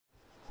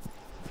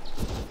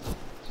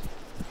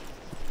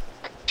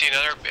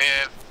another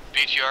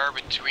BTR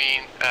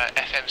between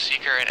FM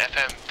Seeker and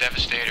FM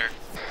Devastator.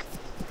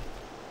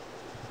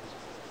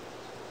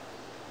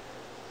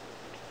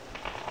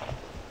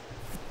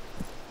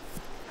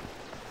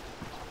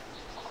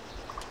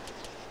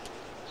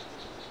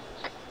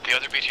 The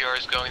other BTR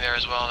is going there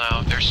as well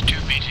now. There's two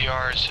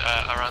BTRs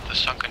around the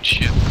sunken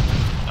ship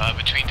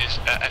between this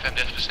FM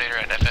Devastator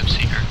and FM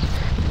Seeker.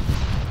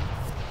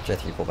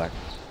 J3, pull back.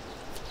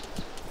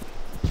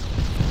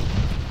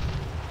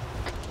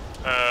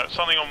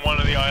 Something on one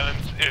of the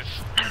islands is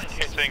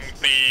hitting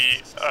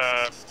the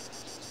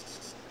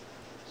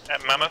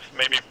mammoth,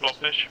 maybe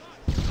blobfish.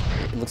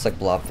 It looks like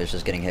blobfish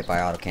is getting hit by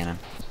autocannon.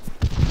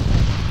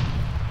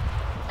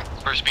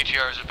 First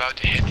BTR is about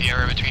to hit the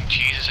area between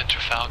Jesus and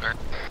Trafalgar.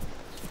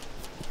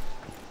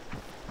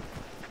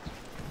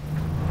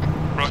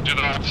 Roger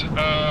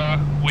that.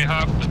 We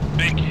have the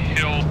big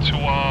hill to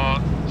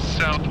our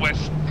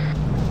southwest.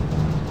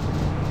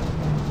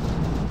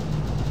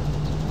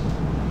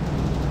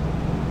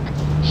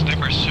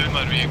 Snippers soon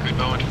might be a good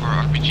moment for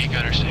RPG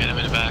gunners to hit him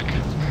in the back.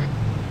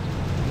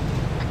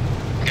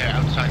 Yeah,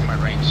 outside my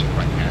range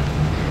right now.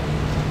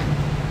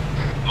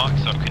 Mark,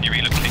 so can you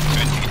relocate to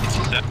it to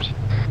intercept?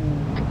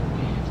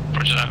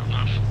 Roger that,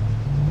 enough.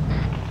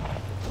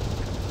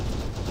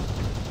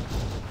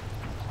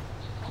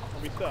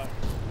 Are we stuck?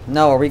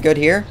 No, are we good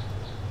here?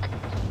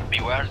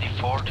 Beware, the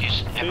fort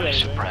is heavily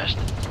suppressed.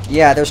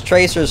 Yeah, there's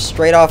tracers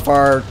straight off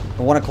our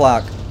 1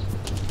 o'clock.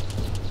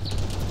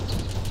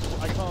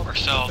 I can't.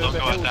 Marcel, don't go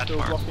out that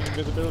far. Blocking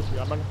invisibility.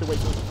 I might have to wait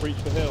till we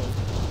reach the hill.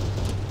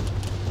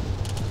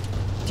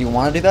 Do you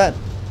want to do that?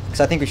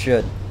 Because I think we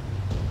should.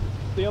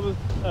 The other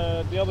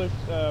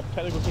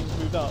technical teams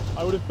moved up.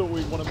 I would have thought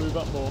we'd want to move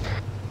up more.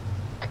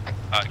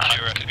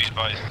 Kira, could be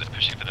advised that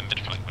pushing for the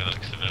mid-flank by the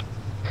looks of it.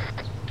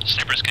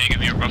 Snippers, can you give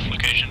me a rough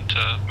location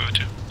to move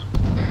to?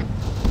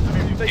 I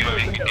mean, if they You go have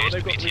to the hill, engaged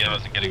they've got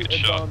BTRs and get a good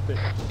complete shot.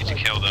 advantage. Need to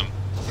kill them.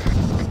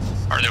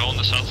 Are they all on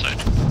the south side?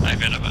 I've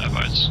been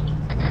advised.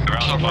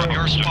 Around from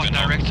your spot,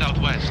 direct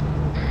southwest.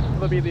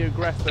 They'll be the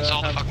aggressor. It's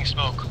all the fucking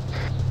smoke.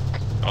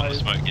 All the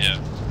smoke, yeah.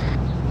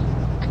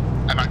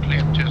 Am I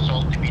clear to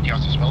assault the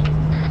BTRs as well?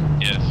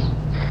 Yes.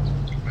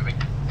 Keep moving.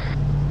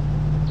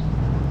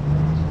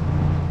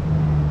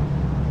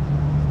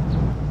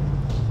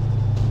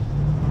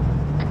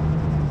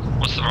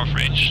 What's the rough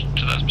range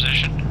to that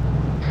position?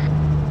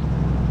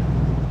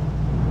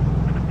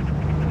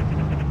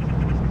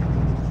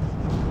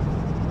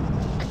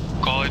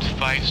 Call it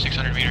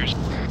 500-600 meters.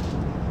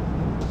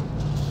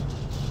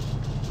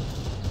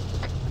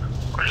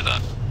 Roger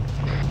that.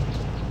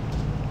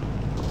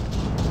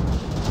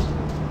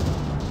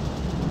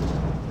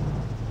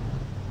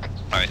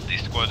 Alright, the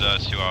squad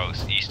to our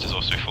east is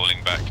also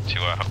falling back to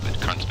help it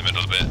crunch the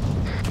middle a bit.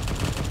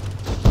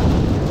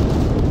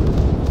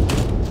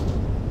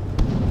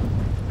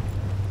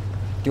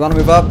 Do you want to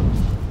move up?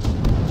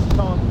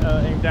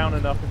 Can't aim down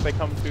enough if they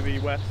come to the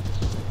west.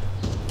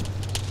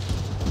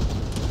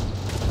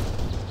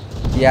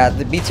 Yeah,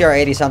 the BTR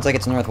 80 sounds like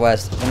it's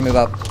northwest. I'm gonna move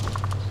up.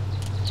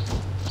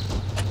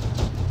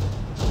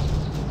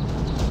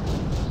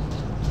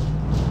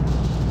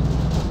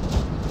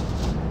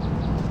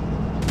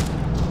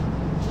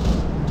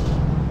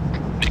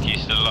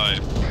 Nikki's still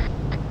alive.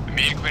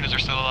 Me and Quintus are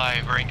still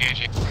alive. We're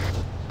engaging.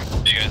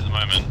 You guys at the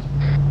moment?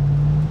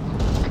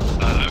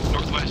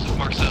 Northwest of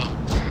Marcel.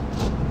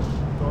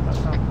 God, that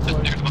sounds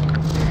slow. Near the bunker.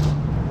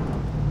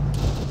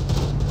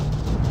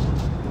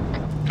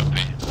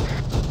 Copy.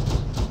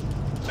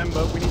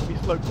 Remember, we need to be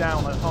slowed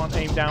down. I can't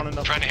aim down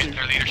enough. Trying to hit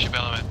their leadership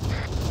element.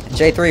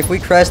 J3, if we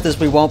crest this,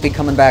 we won't be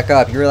coming back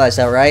up. You realize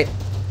that, right?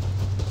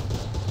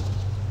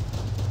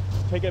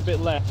 Take it a bit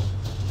left.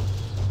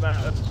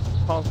 That's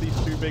past these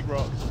two big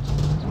rocks.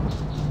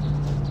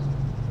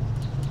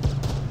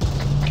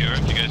 Kira,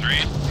 you guys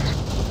read?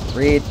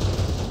 Read.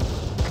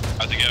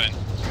 How's it going?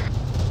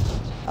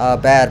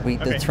 Bad. The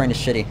Okay. terrain is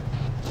shitty.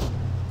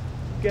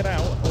 Get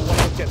out, or one of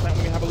us gets out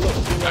and we have a look.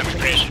 See where I'm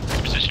everything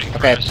is. positioning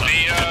Okay. for us.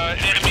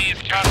 The enemy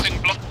is casting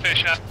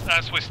blockfish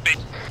as we speak.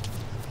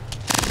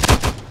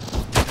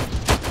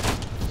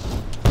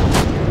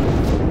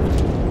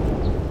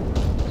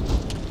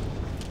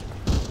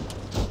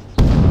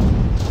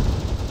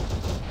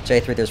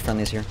 J3, there's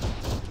friendlies here.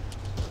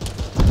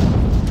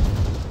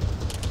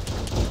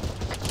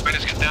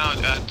 Quintus, get down.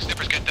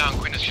 Snippers, get down.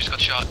 Quintus just got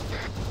shot.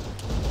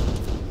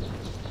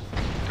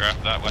 Grab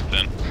that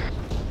weapon.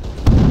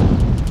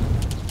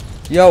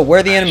 Yo, where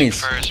are the enemies?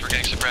 First, we're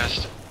getting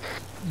suppressed.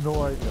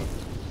 No idea.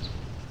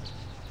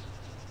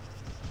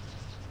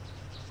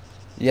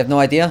 You have no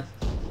idea?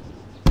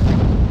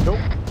 Nope.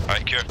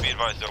 Alright, Kira, be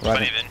advised, there are Right.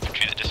 plenty of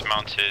infantry that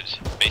dismounted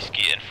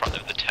basically in front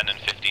of the 10 and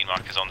 15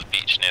 markers on the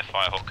beach near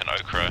Firehawk and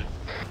Okra.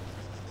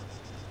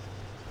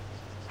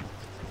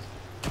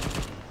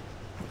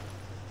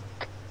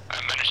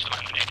 I managed to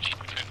land an AG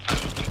between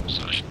Firehawk,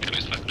 so I should get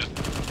this weapon.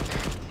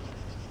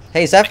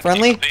 Hey, is that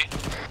friendly? I do.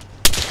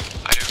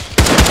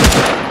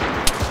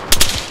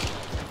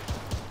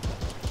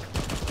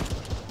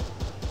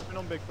 Been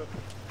on Bigfoot.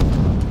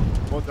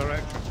 What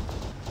direction?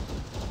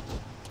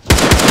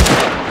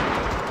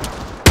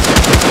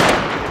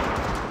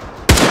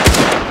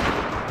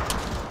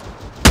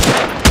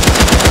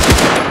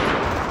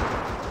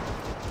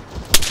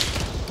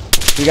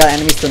 We got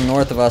enemies to the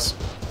north of us.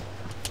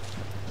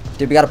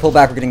 Dude, we gotta pull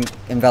back. We're getting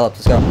enveloped.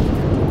 Let's go.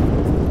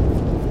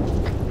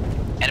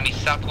 Enemy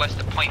southwest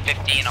of point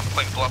 15 on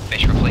point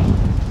Blobfish, roughly.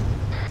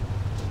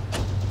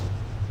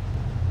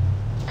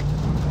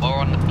 Or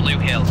on the blue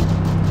hill.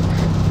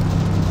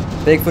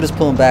 Bigfoot is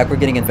pulling back. We're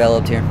getting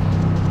enveloped here.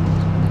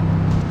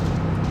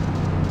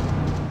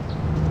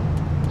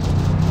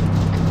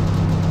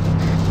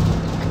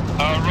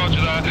 Roger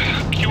that.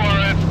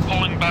 QRF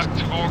pulling back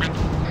to Gorgon.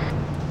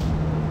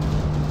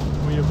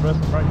 We are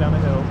pressing right down the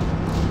hill.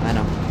 I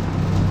know.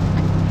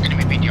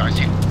 Enemy BTR is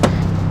hit.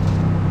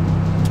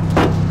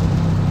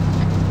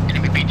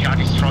 Enemy BTR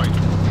destroyed.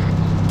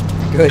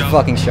 Good Go.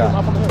 fucking shot.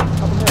 Up on the hill,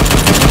 up on the hill.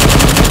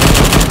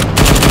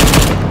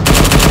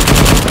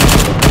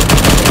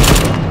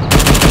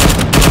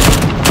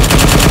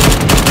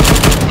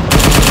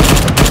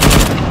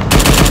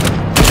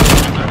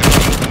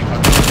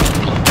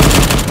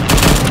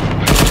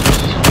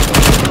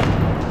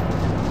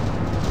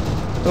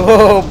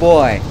 Oh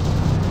boy.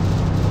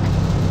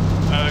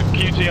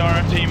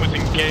 QTRF team was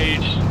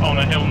engaged on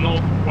a hill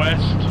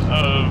northwest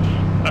of,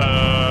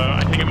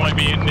 I think it might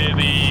be near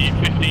the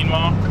 15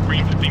 mark,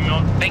 green 15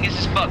 mark. Fingers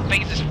is fucked,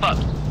 fingers is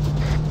fucked.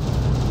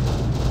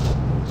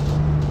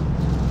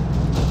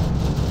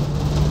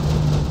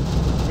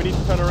 We need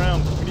to turn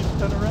around. We need to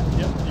turn around.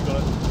 Yep, you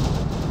got it.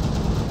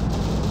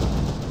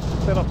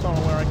 Set up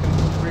somewhere where I can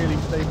really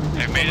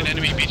safely. I've made an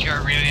enemy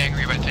BTR really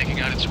angry by taking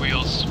out its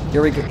wheels.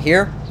 Here we go.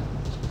 Here?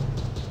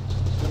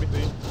 Let me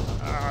see.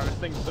 Ah, this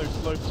thing's so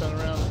slow to turn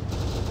around.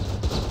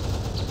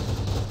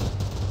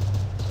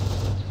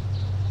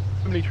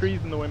 So many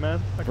trees in the way, man.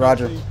 I can't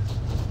Roger. see.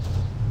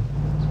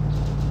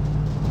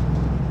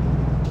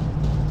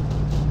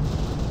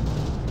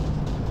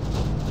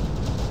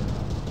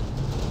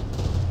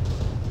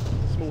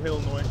 Small hill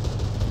in the way.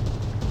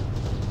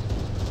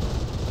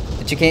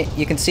 But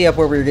you can see up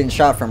where we were getting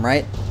shot from,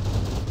 right?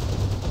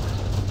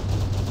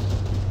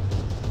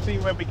 See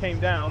where we came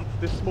down,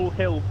 this small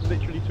hill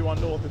literally to our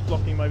north is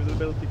blocking my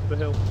visibility to the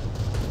hill.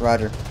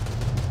 Roger.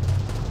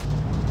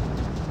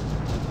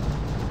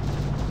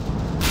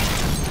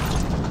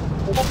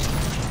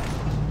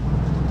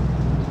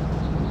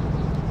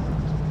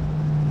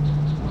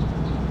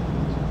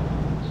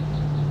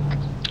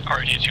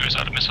 RD2 is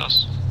out of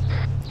missiles.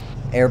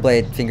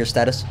 Airblade finger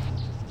status.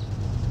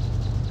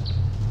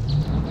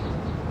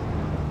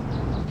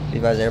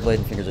 Levi's airblade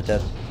and fingers are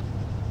dead.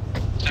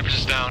 Snippers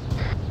is down.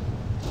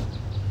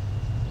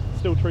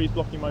 Still trees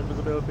blocking my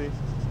visibility.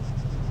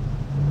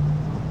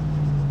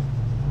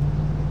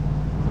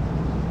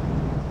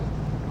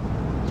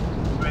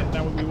 Right,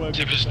 now we were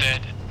Snippers is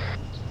dead.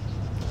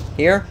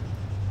 Here?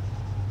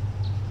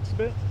 Just a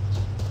bit.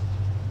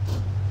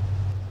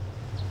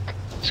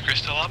 Is Chris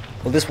still up?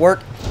 Will this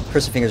work?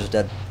 Chris and fingers are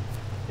dead.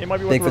 It might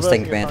be worth Bigfoot's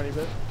reversing taking a command. tiny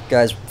bit.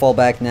 Guys, fall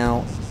back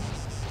now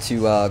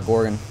to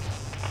Gorgon.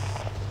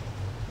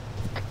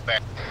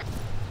 Back.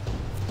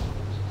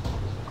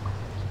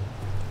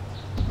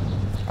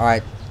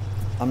 Alright.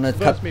 I'm gonna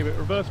cut.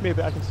 Reverse me a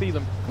bit, I can see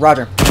them.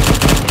 Roger.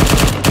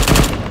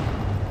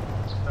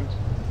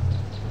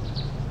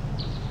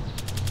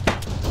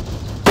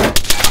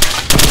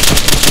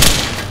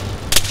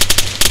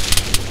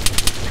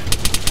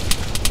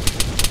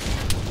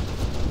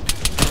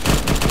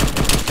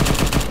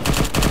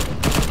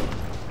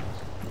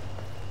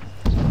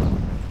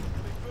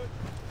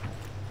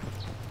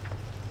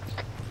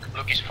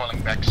 Look, he's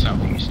falling back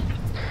southeast.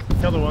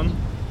 The other one.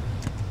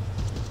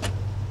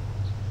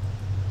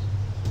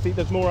 See,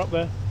 there's more up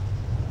there.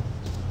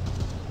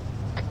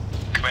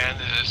 Command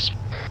is...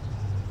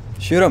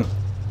 Shoot him.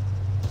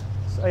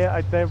 So, yeah,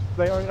 I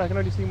can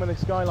only see them when they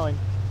skyline.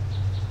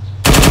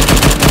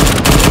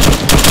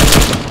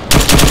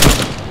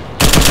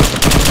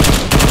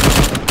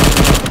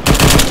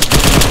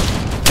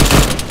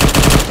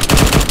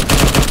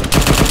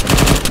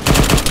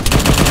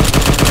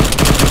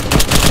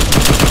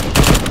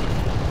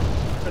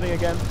 Running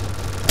again.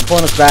 I'm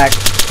pulling us back.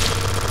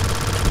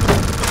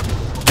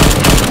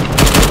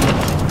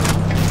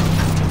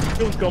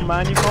 Fuel's gone,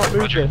 man. You can't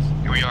move Roger. this.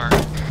 Here we are.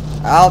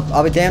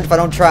 I'll be damned if I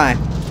don't try.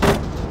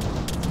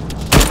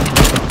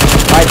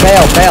 Alright,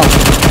 bail, bail.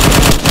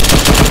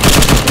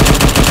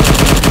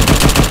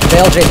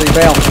 Bail, J3,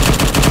 bail.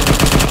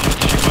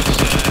 She was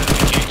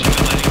engaging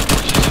the landing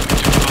forces and we took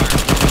fire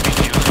from the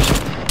BTRs.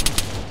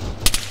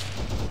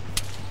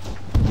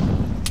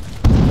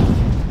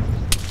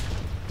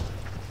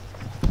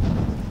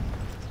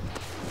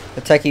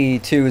 The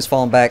Techie 2 is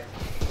falling back.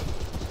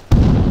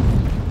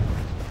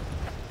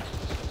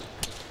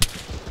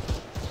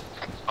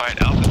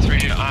 Alright, Alpha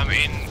 3, I'm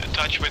in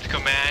touch with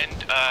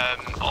command.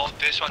 All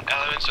Dish-1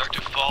 elements are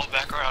to fall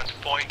back around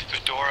Point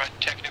Fedora.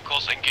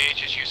 Technicals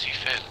engage as you see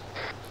fit.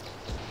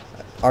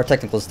 Our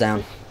technical's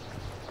down.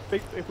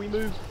 If we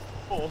move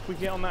north, we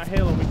get on that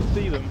hill and we can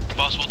see them.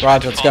 Possible to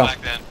Roger, let's fall go.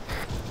 back then.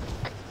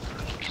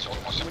 He's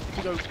almost We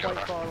can go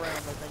quite far around,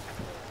 I think.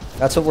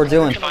 That's what we're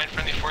doing. We find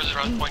friendly forces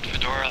around Point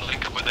Fedora,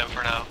 link up with them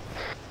for now.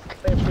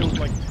 It feels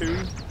like 2,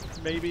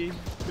 maybe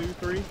 2,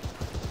 3.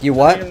 You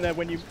what? In there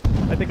when you,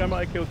 I think I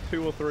might have killed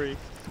 2 or 3.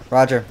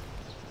 Roger.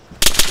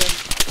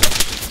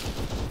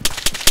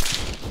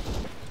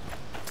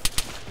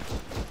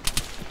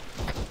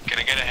 Can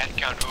I get a head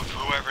count of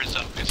whoever's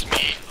up? It's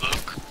me,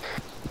 Luke.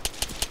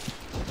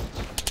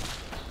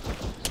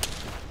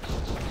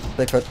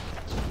 Bigfoot.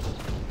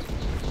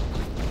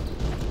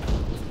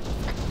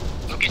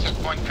 Look, is at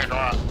point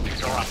Fedora.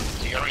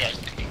 The area is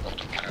taking out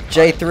of cannon.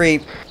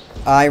 J3,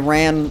 I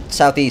ran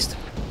southeast.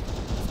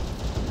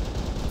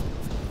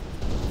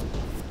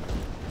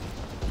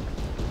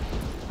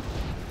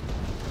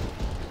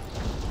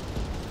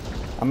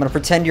 I'm gonna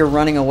pretend you're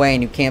running away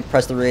and you can't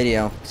press the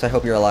radio, because I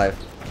hope you're alive.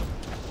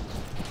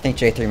 I think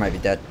J3 might be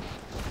dead.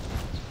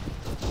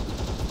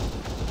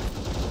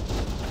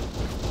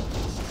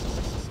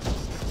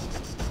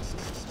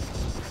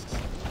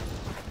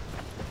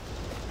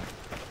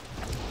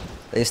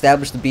 They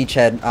established the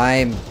beachhead.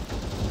 I'm...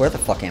 Where the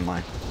fuck am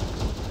I?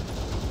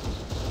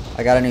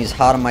 I got a news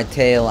hot on my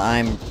tail.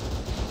 I'm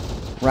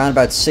around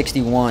about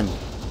 61. I'm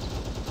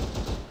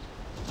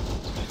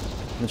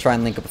gonna try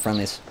and link up the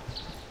friendlies.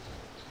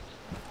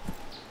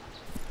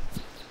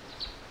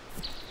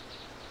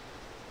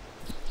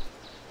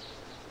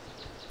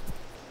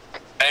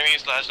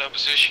 Enemy's last known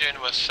position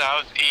was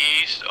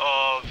southeast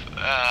of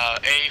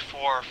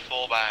A4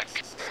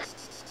 fullback.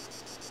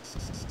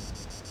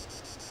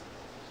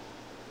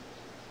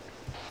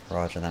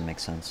 Roger, that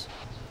makes sense.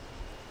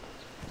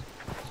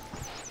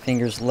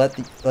 Fingers, let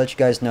you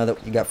guys know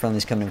that you got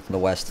friendlies coming in from the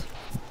west.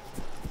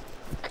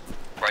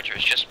 Roger,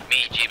 it's just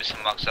me, Jeebus, and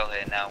Moxel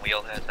here now. We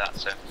all heard that,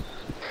 so.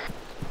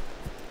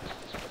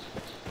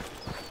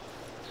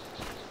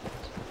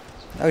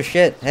 Oh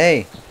shit,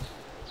 hey!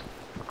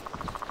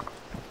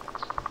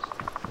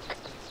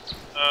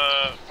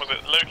 Was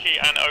it Loki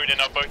and Odin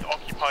are both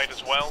occupied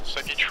as well, so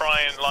if you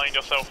try and line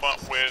yourself up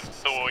with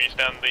Thor, you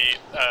stand the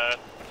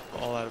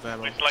All out of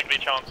ammo. least likely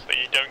chance that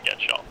you don't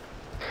get shot.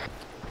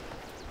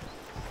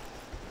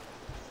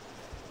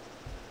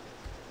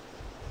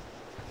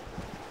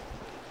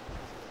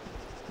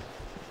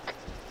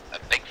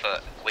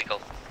 Bigfoot,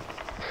 wiggle.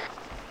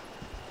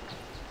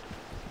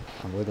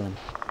 I'm wiggling.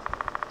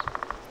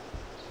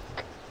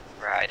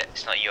 Right,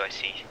 it's not you, I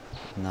see.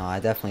 No, I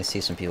definitely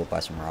see some people buy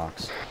some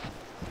rocks.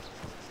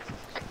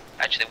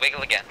 Actually,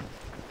 wiggle again.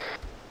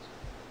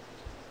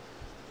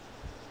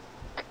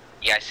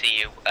 Yeah, I see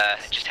you.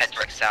 Just head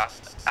direct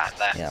south at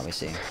there. Yeah, we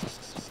see.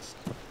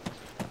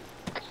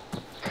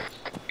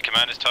 The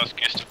commander's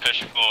tasking us to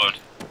push forward.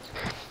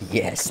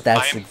 Yes,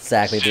 that's I'm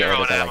exactly the zero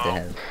order that I on like to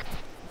ammo. have.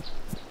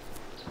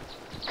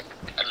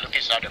 And look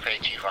inside of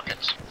AT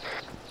rockets.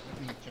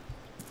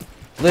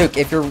 Luke,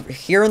 if you're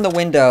here in the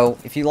window,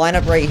 if you line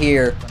up right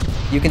here,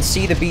 you can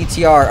see the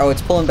BTR. Oh,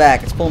 it's pulling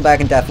back. It's pulling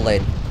back in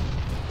defilade.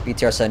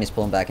 BTR 70 is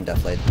pulling back in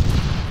defilade.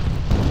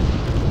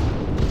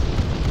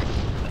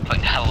 They're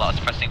putting a lot of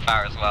suppressing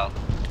fire as well.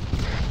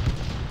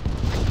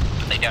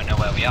 But they don't know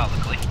where we are,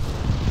 luckily.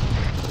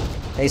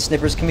 Hey,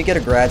 Snippers, can we get a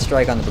grad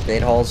strike on the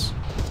brigade halls?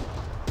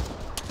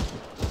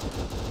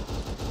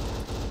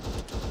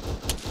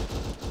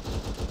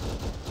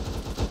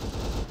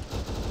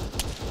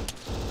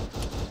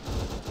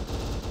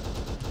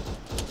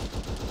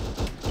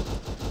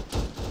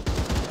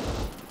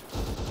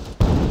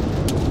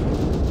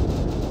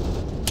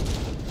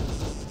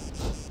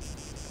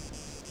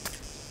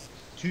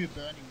 Two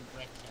burning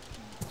wreck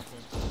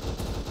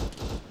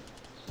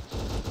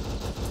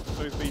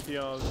Those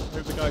BTRs. I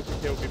hope the guys who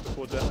killed me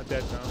before are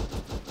dead now.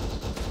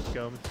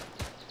 Gum.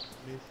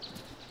 I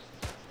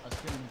was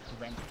feeling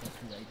correct for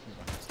 280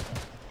 rockets.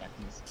 That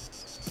is.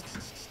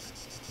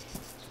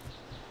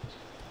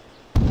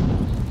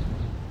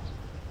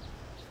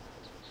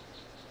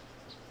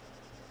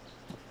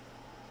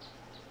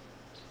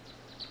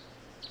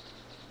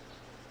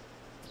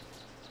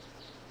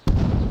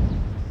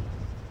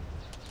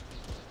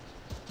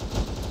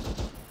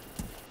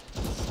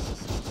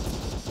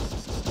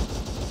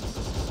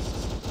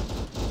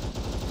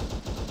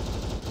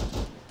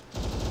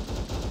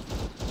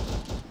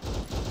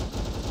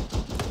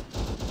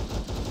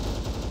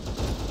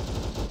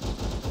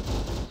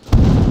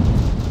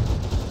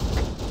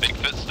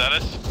 Bigfoot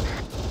status?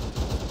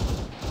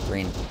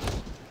 Green.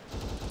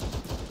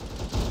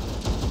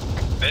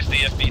 There's the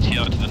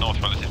FBTR to the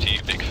north relative to you,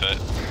 Bigfoot.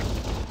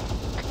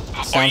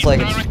 Sounds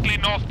like it's... Directly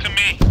north to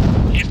me.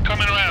 He's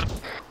coming around.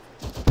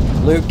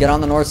 Luke, get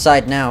on the north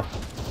side now.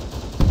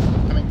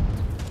 Coming.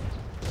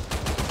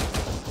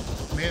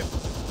 Come here.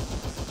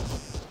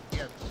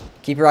 Here.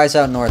 Keep your eyes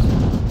out north.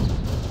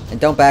 And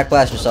don't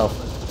backblast yourself.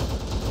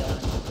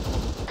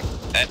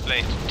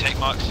 Airplane, take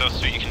marks, so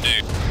what you can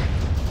do.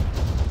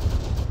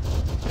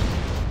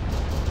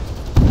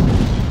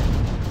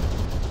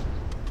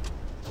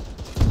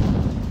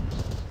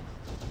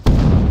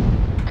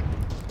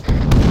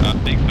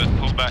 Bigfoot,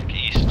 pull back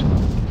east.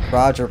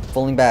 Roger,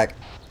 pulling back.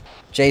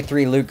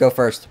 J3, Luke, go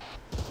first.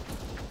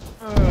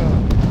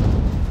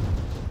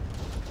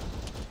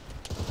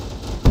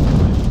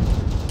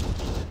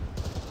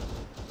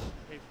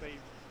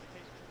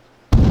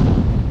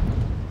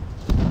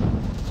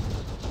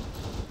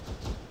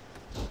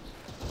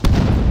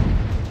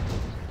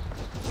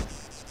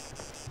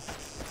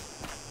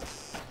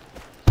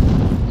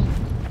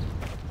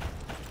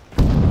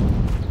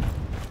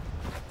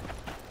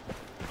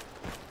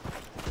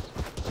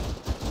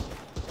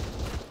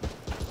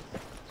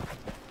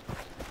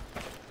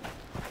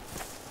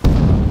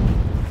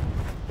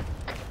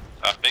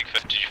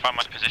 Bigfoot, did you find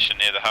my position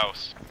near the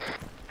house?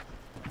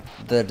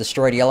 The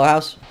destroyed yellow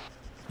house?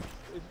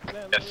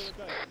 Yes.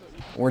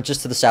 We're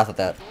just to the south of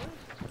that.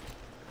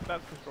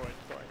 That's destroyed.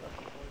 Sorry,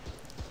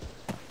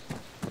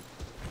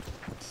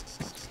 that's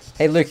destroyed.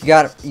 Hey Luke, you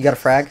got a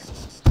frag?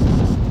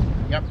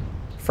 Yep.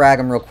 Frag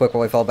him real quick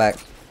while we fall back.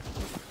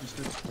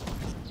 Understood.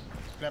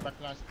 Clear back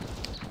last.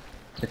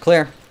 You're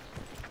clear.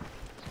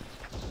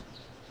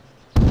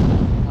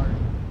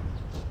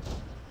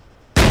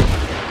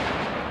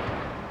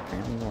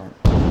 Apparently you weren't.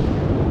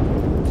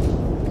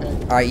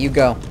 Okay. Alright, you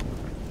go.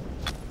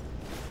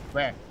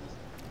 Where?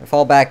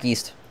 Fall back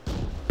east.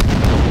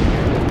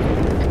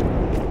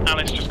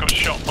 Alice just got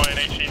shot by an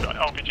HE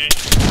RPG.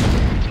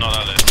 It's not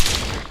Alice.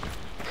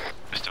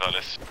 Mr.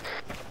 Alice.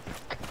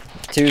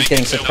 2 is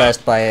getting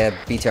suppressed by a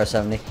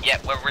BTR-70. Yeah,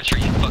 we're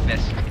retreating. Fuck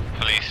this.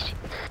 Police.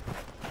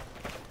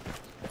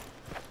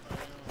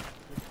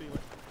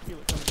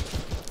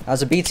 That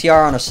was a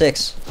BTR on a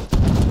 6.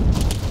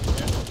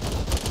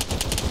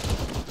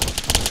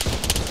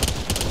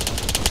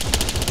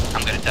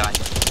 I'm gonna die.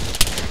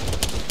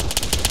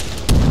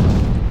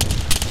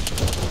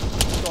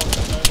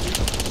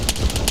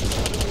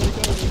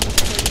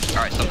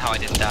 Alright, somehow I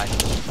didn't die.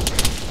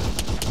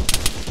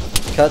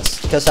 Cut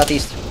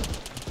southeast.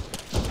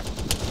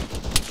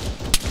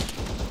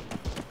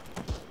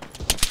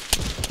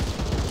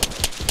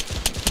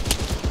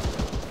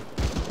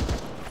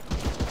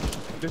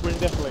 We're in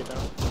desolate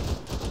now.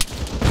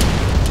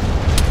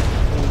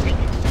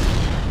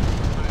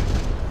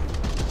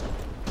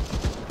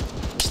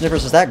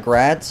 Snippers, is that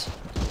grads?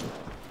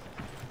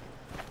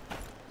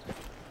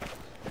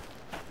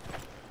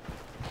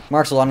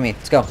 Mark's on me.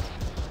 Let's go.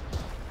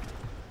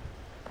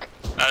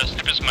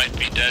 Snippers might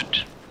be dead.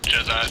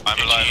 I'm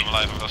alive,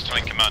 I've lost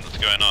flank command, what's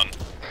going on?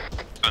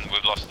 And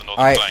we've lost the northern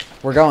Alright, flank.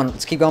 we're going.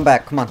 Let's keep going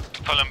back. Come on.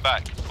 Pull him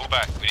back, pull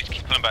back, we need to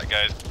keep pulling back,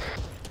 guys.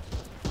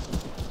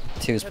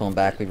 2 is pulling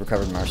back. We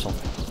recovered Marshall.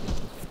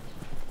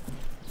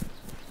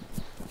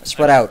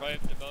 Spread out. I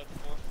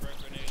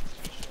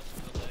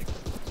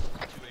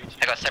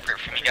got separate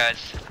from you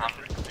guys. I'm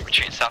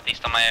retreating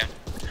southeast on my own.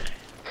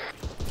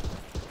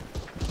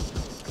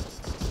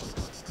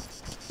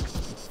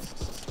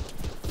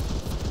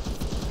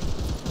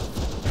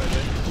 I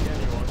didn't see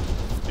anyone.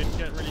 Didn't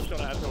get really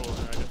shot at all,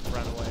 and I just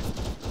ran away.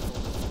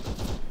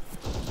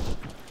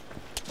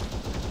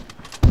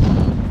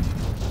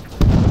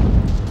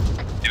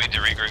 You need to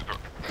regroup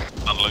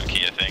on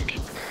Loki, I think.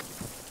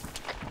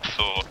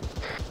 Thought.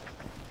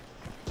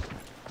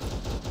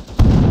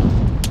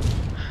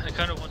 I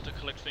kind of want to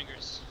collect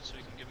fingers so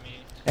you can give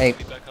me Hey.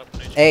 feedback up.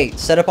 And Hey,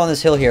 set up on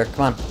this hill here.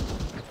 Come on.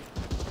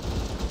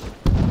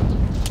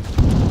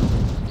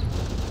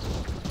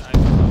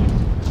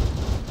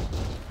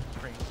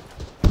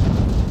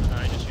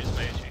 I just used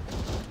my HE.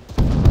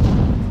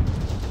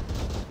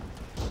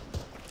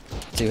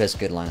 2 has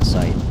good line of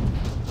sight.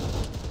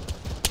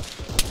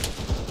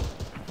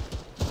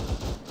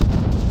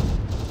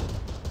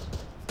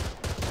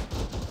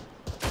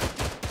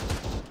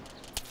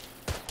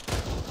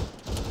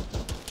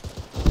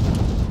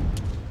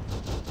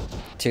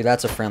 Two,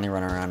 that's a friendly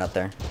running around out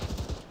there.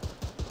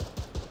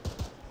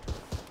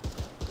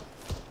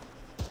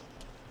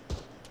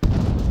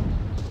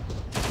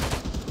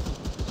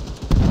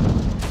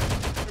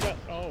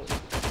 Oh.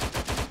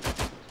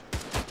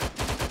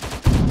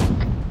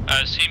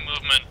 I see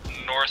movement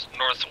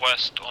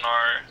northwest on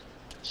our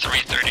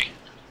 330.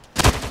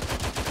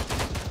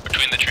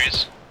 Between the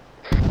trees.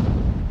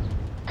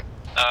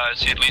 I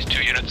see at least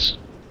 2 units.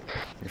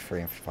 You're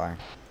free for fire.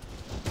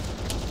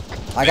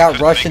 I got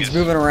Russians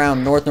moving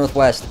around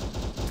north-northwest.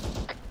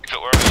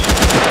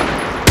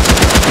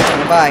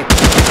 Bye.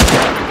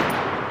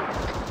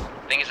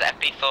 Thing is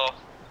FP4.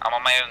 I'm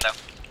on my own though.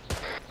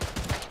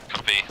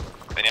 Copy.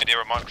 Any idea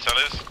where Mark Cell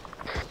is?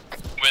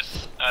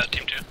 With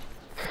Team 2.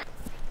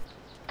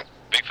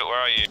 Bigfoot, where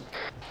are you?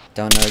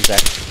 Don't know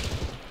exactly.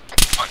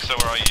 Mark Cell,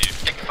 where are you?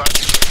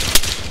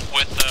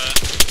 With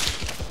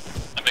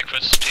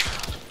Bigfoot's team.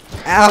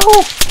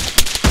 Ow!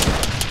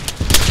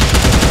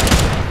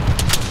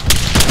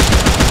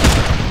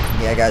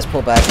 Yeah, guys,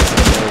 pull back. It's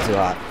getting a little too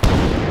hot.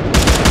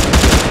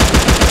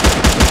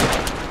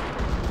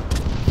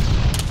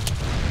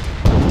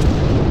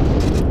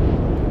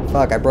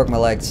 Fuck, I broke my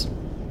legs.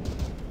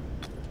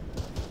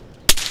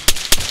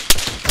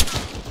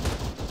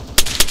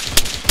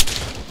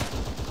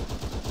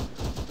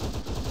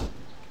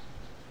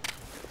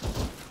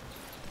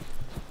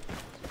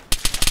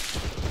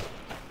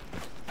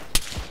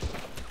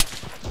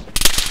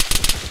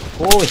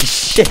 Holy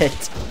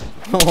shit!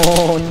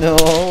 Oh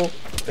no!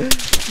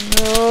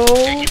 No!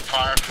 Taking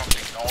fire from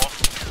the north.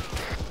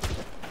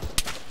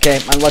 Okay,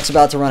 my luck's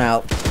about to run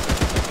out.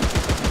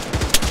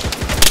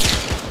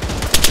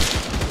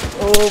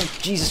 Oh,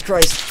 Jesus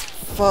Christ.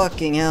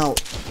 Fucking hell.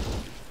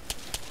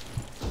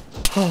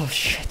 Oh,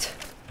 shit.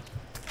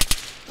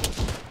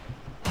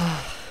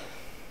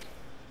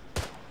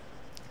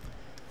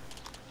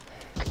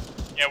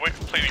 Yeah, we're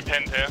completely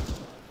pinned here.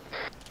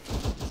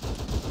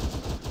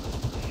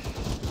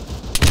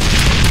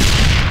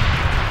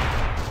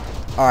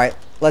 Alright,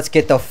 Let's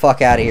get the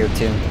fuck out of here,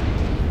 too.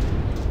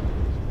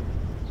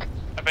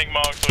 I think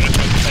Marks will just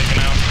get taken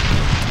out.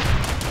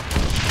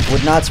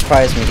 Would not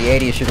surprise me. The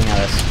 80 is shooting at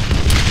us.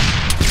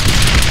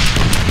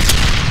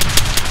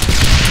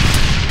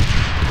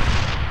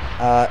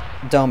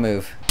 Don't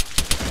move.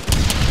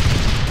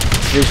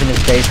 Vision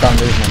is based on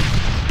movement.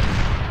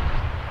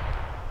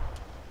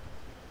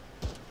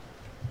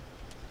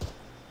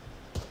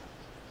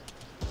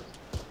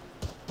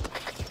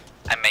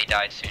 I may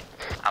die soon.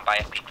 I'm by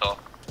FP Claw.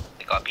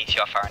 They got a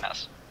BTR firing at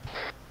us.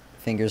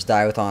 Fingers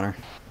die with honor.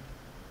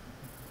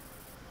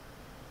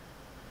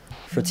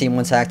 For Team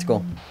 1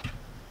 Tactical.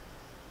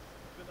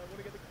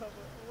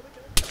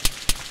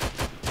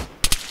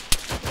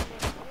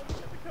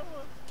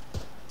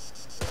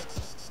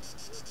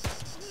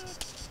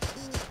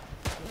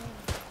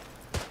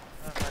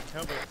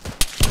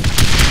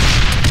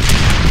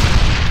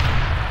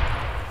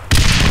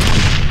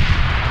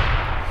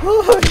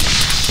 Oh,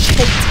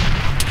 shit.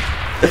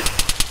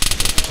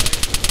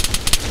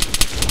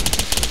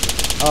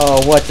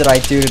 Oh, what did I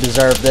do to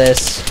deserve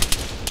this?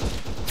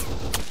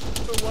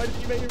 Why did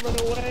you make me run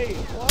away?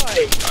 Why?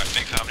 Alright,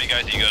 Fix, how many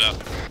guys you got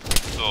up?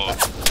 Oh,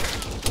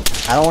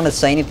 I don't want to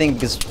say anything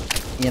because,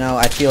 you know,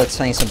 I feel like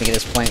saying something at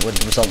this point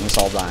would result in us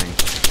all dying.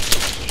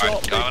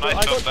 alright, when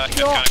I shot back,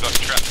 I kind of got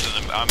trapped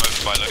and I'm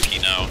over by Loki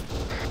now.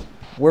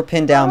 We're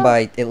pinned down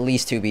by at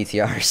least 2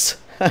 BTRs.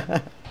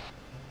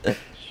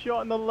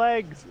 Shot in the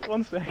legs.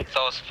 1 sec. So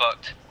I was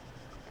fucked.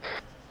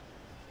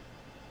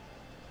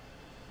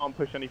 Can't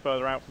push any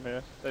further out from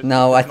here.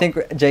 No, I think,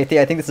 JT,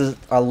 I think this is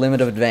our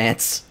limit of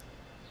advance.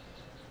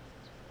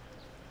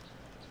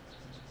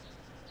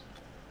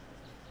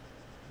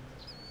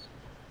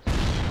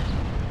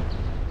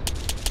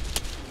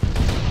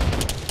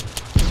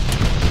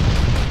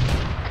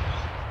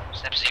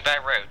 Snippers, you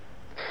back road.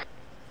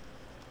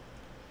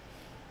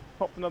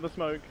 Pop another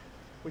smoke.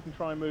 We can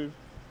try and move.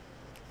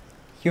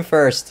 You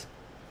first.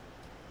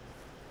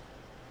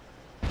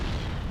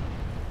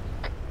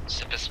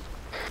 Snippers.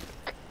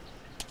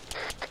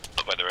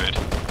 Up by the road.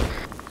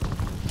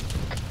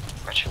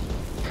 Roger.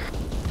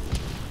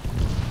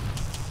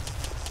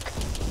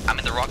 I'm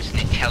in the rocks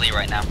near Telly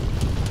right now.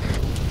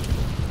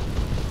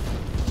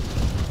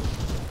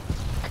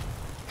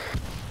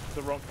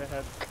 The rock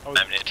ahead.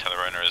 I'm near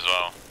Tellerona as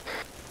well.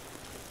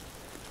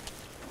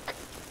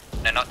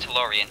 No, not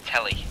Telorian,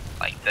 Telly.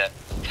 Like the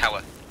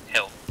tower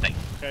hill thing.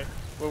 Okay,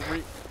 we'll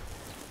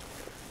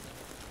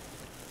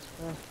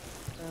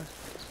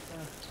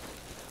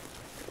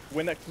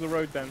we're next to the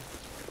road then.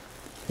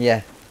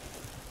 Yeah.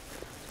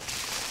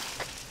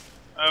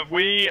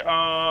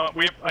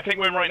 I think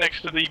we're right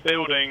next to the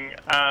building,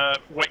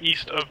 we're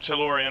east of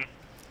Telorian.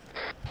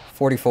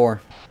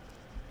 44.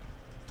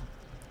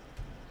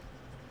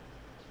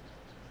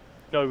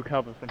 No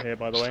cover from here,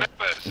 by the way.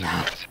 Snippers!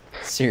 No.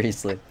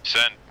 Seriously.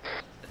 Send.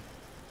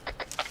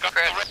 I've got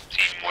the red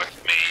team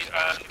with me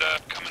and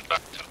coming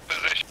back to the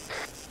position.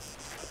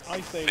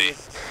 I say,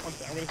 one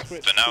sec, I'm going to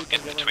switch. So now see if I in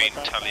can get between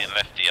my back Tally and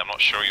Lefty, I'm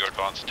not sure your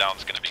advance down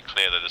is going to be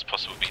clear, though there's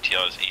possible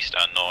BTRs east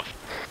and north.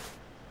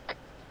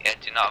 Yeah,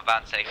 do not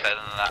advance any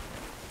further than that.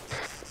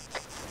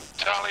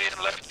 Tally and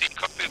Lefty,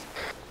 copy.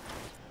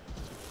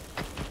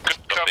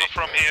 Good cover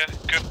from here.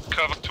 Good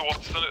cover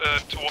towards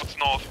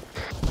north.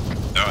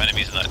 There are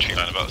enemies in that tree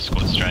line about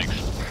squad strength.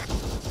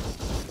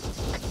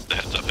 The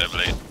heads up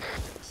heavily.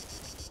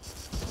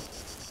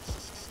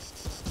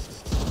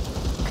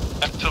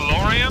 At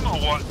Telorian or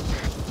what?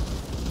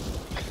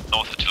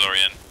 North of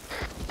Telorian.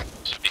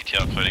 There's a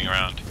BTR floating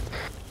around.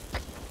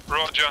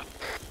 Roger.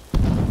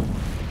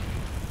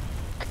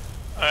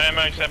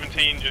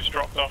 MO17 just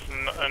dropped off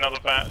another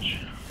batch.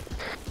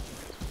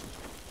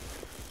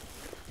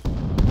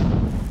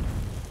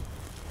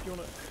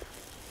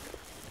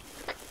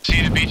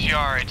 See the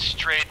BTR, it's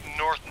straight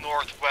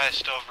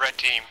north-northwest of red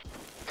team.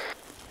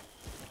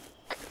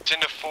 It's in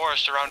the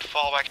forest around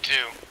fallback 2.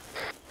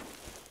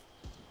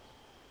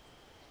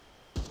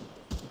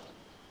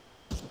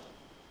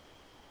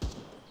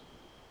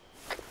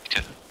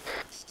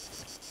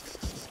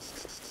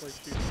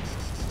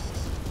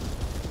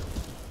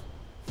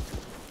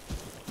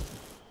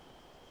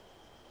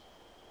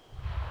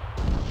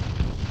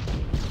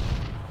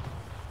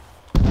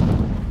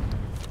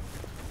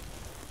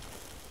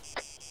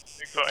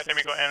 I think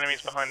we got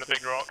enemies behind the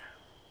big rock.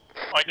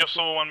 I just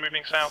saw one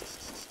moving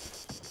south.